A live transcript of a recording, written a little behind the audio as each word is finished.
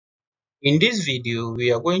In this video,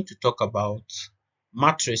 we are going to talk about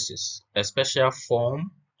matrices, a special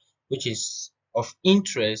form which is of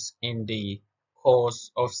interest in the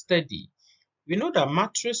course of study. We know that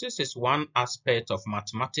matrices is one aspect of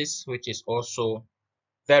mathematics which is also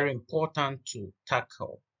very important to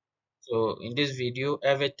tackle. So in this video,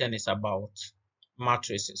 everything is about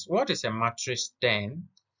matrices. What is a matrix then?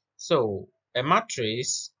 So a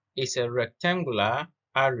matrix is a rectangular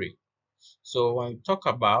array. So when we talk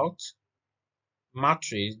about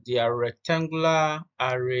matrix, they are rectangular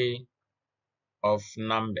array of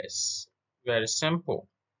numbers. Very simple.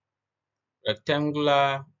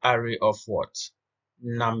 Rectangular array of what?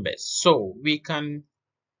 Numbers. So we can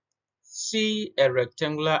see a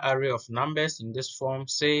rectangular array of numbers in this form,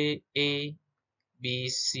 say A, B,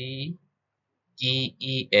 C, D,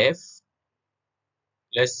 E, F.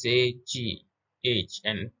 Let's say G, H,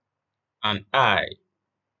 and I.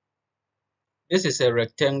 This is a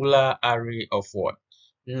rectangular array of what?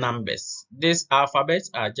 Numbers. These alphabets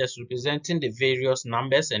are just representing the various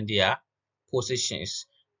numbers and their positions.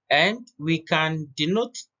 And we can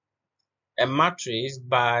denote a matrix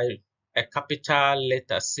by a capital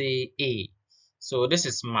letter, say A. So this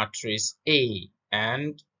is matrix A,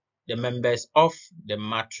 and the members of the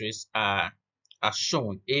matrix are as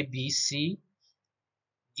shown: A, B, C,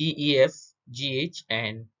 D, E, F, G, H,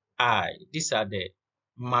 and I. These are the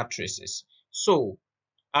matrices. So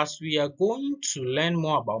as we are going to learn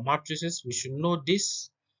more about matrices, we should know this.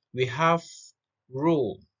 We have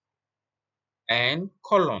row and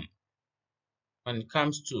column when it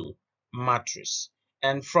comes to matrix.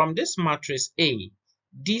 And from this matrix A,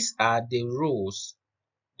 these are the rows,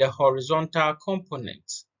 the horizontal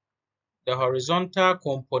components. The horizontal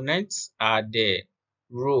components are the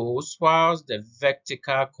rows, whilst the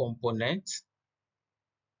vertical components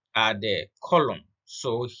are the column.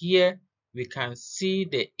 So here we can see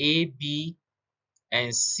the A, B,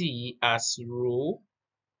 and C as row,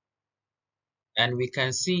 and we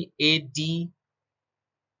can see A, D,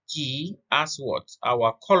 G as what?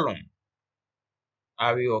 Our column.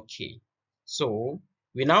 Are we okay? So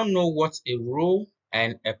we now know what a row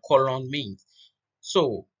and a column means.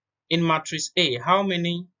 So in matrix A, how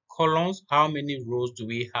many columns, how many rows do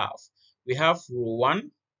we have? We have row 1,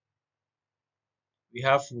 we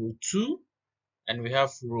have row 2, and we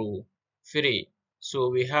have row 3. So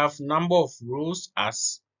we have number of rows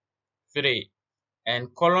as 3.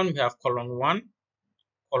 And column, we have column 1,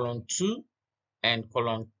 column 2, and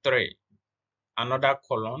column 3. Another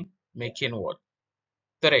column making what?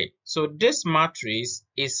 3. So this matrix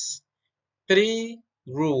is 3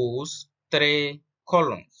 rows, 3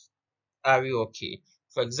 columns. Are we okay?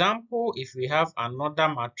 For example, if we have another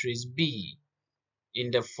matrix B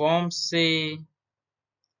in the form, say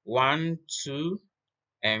 1, 2,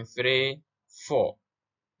 and 3, 4.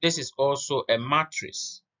 This is also a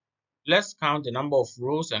matrix. Let's count the number of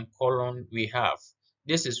rows and columns we have.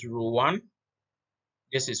 This is row 1.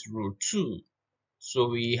 This is row 2. So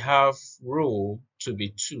we have row to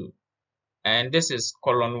be 2. And this is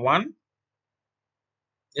column 1.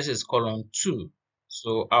 This is column 2.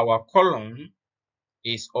 So our column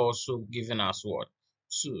is also given us what?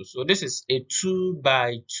 2. So this is a 2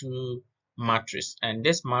 by 2 matrix. And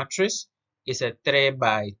this matrix is a 3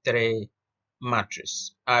 by 3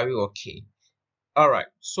 matrix. Are we okay? Alright.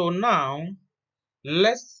 So now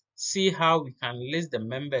let's see how we can list the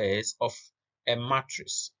members of a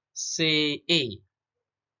matrix. Say A.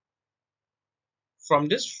 From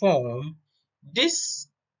this form,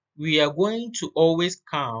 we are going to always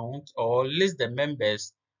count or list the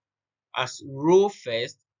members as row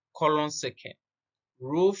first, column second.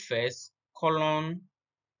 Row first, column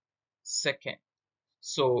second.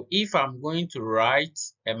 So if I'm going to write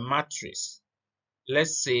a matrix,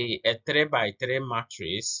 let's say a 3 by 3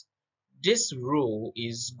 matrix, this row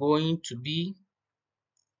is going to be,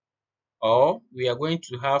 or we are going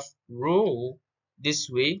to have row this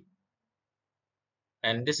way,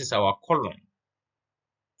 and this is our column.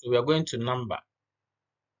 So we are going to number.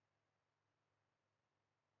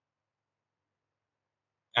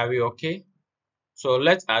 Are we okay? So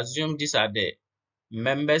let's assume these are the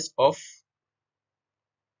members of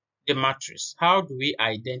the matrix. How do we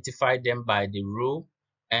identify them? By the row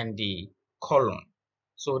and the column.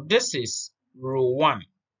 So this is row 1.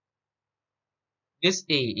 This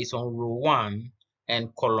A is on row 1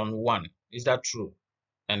 and column 1. Is that true?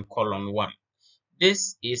 And column 1.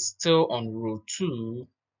 This is still on row 2.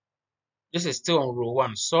 This is still on row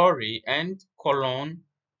 1, sorry, and column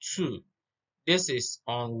 2. This is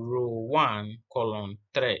on row 1, column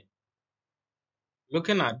 3.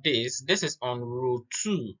 Looking at this is on row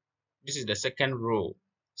 2. This is the second row,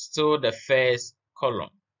 still the first column.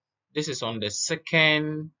 This is on the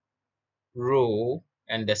second row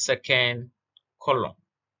and the second column.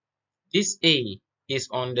 This A is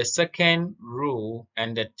on the second row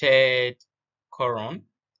and the third column,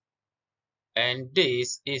 and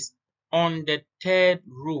this is on the third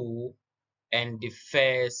row and the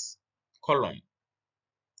first column.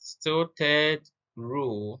 Still third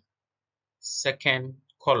row, second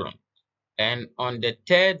column, and on the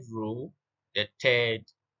third row, the third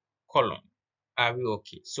column. Are we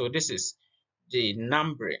okay? So this is the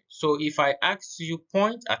numbering. So if I ask you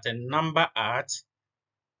point at a number at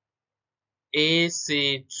A,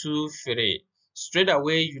 say 2, 3, straight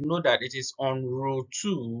away you know that it is on row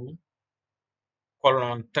 2,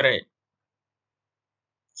 column 3.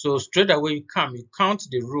 So straight away you count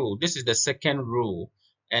the row. This is the second row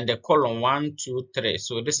and the column 1, 2, 3.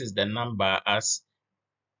 So this is the number as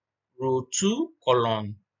row 2,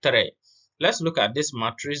 column 3. Let's look at this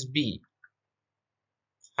matrix B,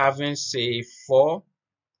 having say 4,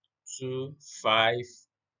 2, 5,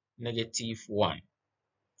 -1,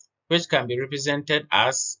 which can be represented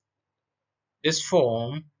as this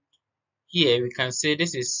form. Here we can say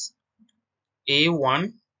this is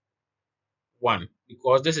A1, 1,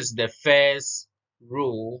 because this is the first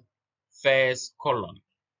row, first column.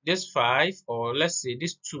 This 5, or let's say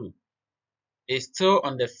this 2, is still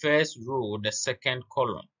on the first row, the second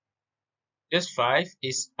column. This 5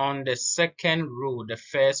 is on the second row, the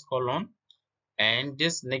first column, and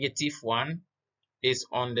this -1 is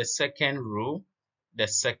on the second row, the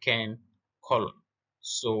second column.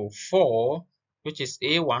 So 4, which is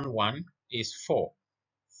A11, is 4.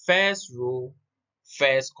 First row,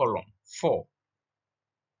 first column, 4.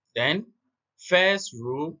 Then first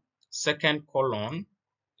row, second column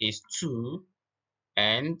is 2,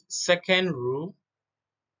 and second row,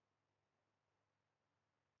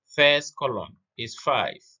 first column is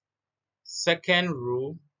 5. Second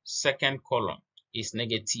row, second column is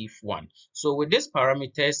 -1. So with these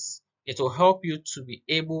parameters, it will help you to be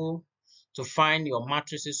able to find your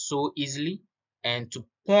matrices so easily and to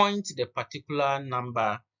point the particular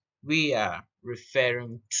number we are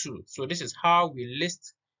referring to. So this is how we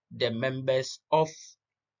list the members of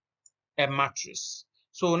a matrix.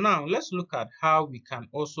 So now let's look at how we can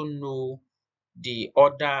also know the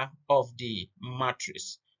order of the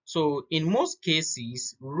matrix. So in most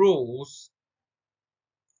cases, rows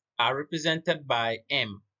are represented by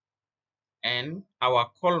M, and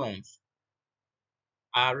our columns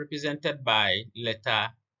are represented by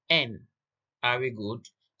letter N. Are we good?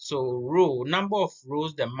 So number of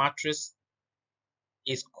rows the matrix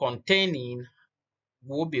is containing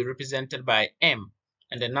will be represented by M,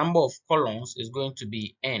 and the number of columns is going to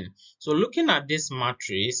be N. So looking at this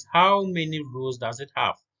matrix, how many rows does it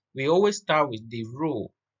have? We always start with the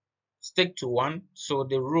row. Stick to 1. So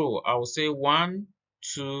the row, I will say 1,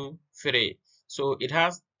 2, 3. So it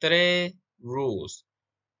has 3 rows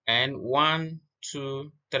and 1,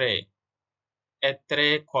 2, 3,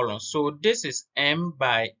 3 columns. So this is M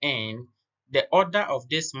by N. The order of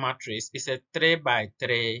this matrix is a 3 by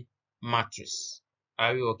 3 matrix.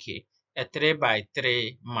 Are you okay? A 3 by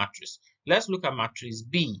 3 matrix. Let's look at matrix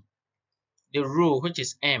B. The row, which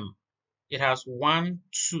is M, it has 1,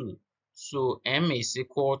 2. So M is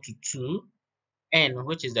equal to 2. N,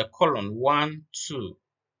 which is the column 1, 2.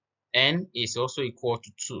 N is also equal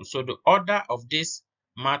to 2. So the order of this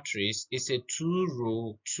matrix is a 2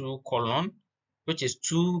 row, 2 column, which is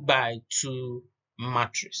 2 by 2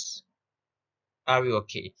 matrix. Are we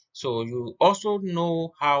okay? So you also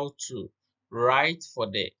know how to write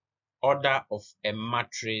for the order of a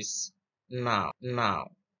matrix now.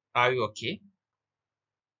 Are you okay?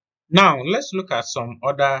 Now let's look at some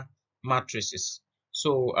other matrices.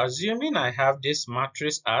 So assuming I have this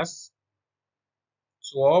matrix as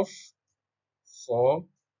 12, 4,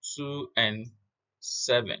 2, and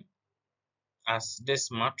 7 as this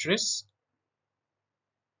matrix.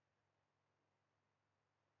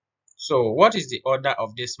 So what is the order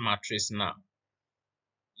of this matrix now?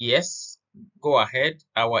 Yes, go ahead,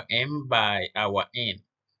 our M by our N.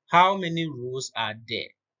 How many rows are there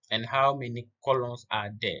and how many columns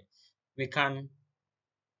are there? We can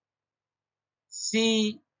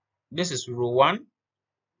see this is row 1,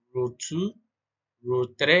 row 2, row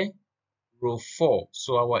 3, row 4.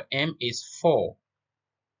 So our M is 4.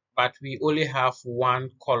 But we only have 1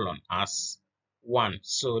 column as 1.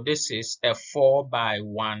 So this is a 4 by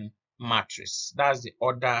 1 matrix. That's the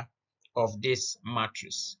order of this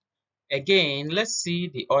matrix. Again, let's see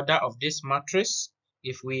the order of this matrix.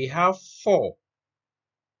 If we have 4,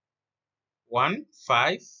 1,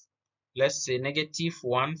 5, let's say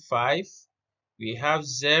 -1, 5, we have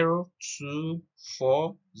 0, 2,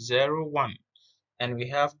 4, 0, 1. and we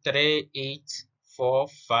have 3, 8, 4,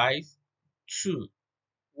 5, 2.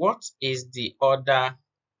 What is the order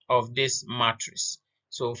of this matrix?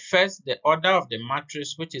 So first, the order of the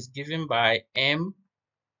matrix, which is given by M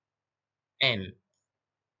n,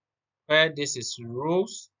 where this is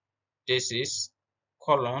rows, this is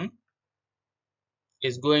column,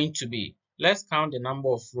 is going to be, let's count the number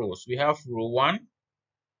of rows. We have row 1,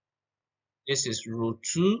 this is row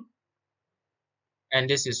 2, and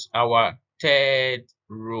this is our third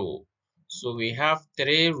row. So we have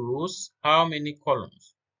 3 rows. How many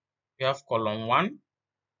columns? We have column 1,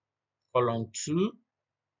 column 2,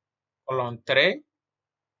 column 3,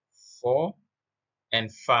 4,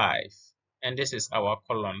 and 5. And this is our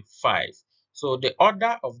column 5. So the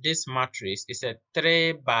order of this matrix is a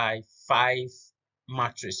 3 by 5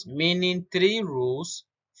 matrix, meaning 3 rows,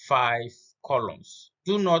 5 columns.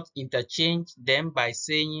 Do not interchange them by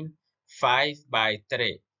saying 5 by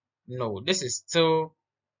 3. No, this is still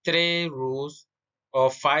 3 rows or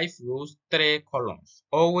 5 rows, 3 columns.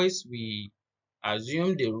 Always we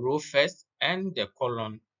assume the row first and the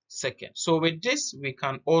column second. So with this, we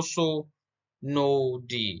can also know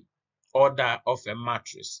the order of a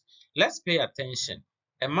matrix. Let's pay attention.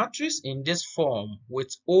 A matrix in this form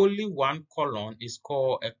with only one column is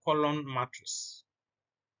called a column matrix.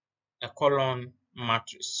 A column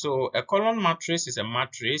matrix. So a column matrix is a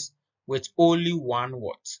matrix with only one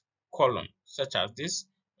what? Column. Such as this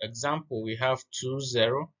example, we have 2,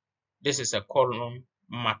 0. This is a column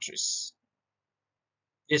matrix.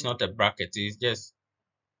 It's not a bracket, it's just,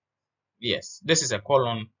 yes, this is a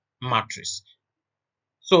column matrix.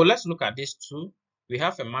 So let's look at these two. We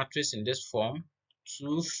have a matrix in this form,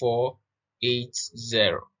 2, 4, 8,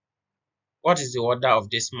 0. What is the order of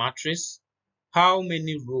this matrix? How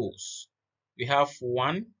many rows? We have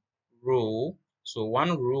 1 row. So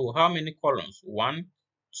 1 row, how many columns? 1,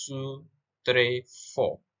 2, 3,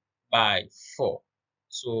 4 by 4.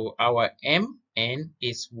 So our Mn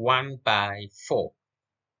is 1 by 4.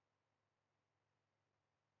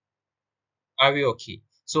 Are we okay?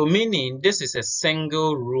 So meaning this is a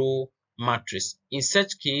single row matrix. In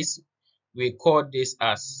such case, we call this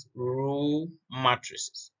as row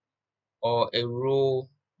matrices or a row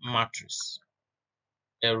matrix.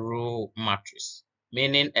 A row matrix,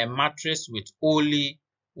 meaning a matrix with only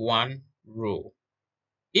one row.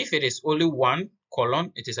 If it is only one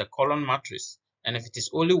column, it is a column matrix. And if it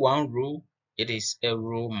is only one row, it is a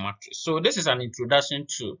row matrix. So this is an introduction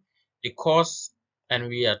to the course, and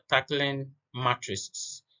we are tackling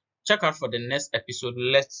matrices. Check out for the next episode.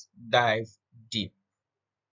 Let's dive deep.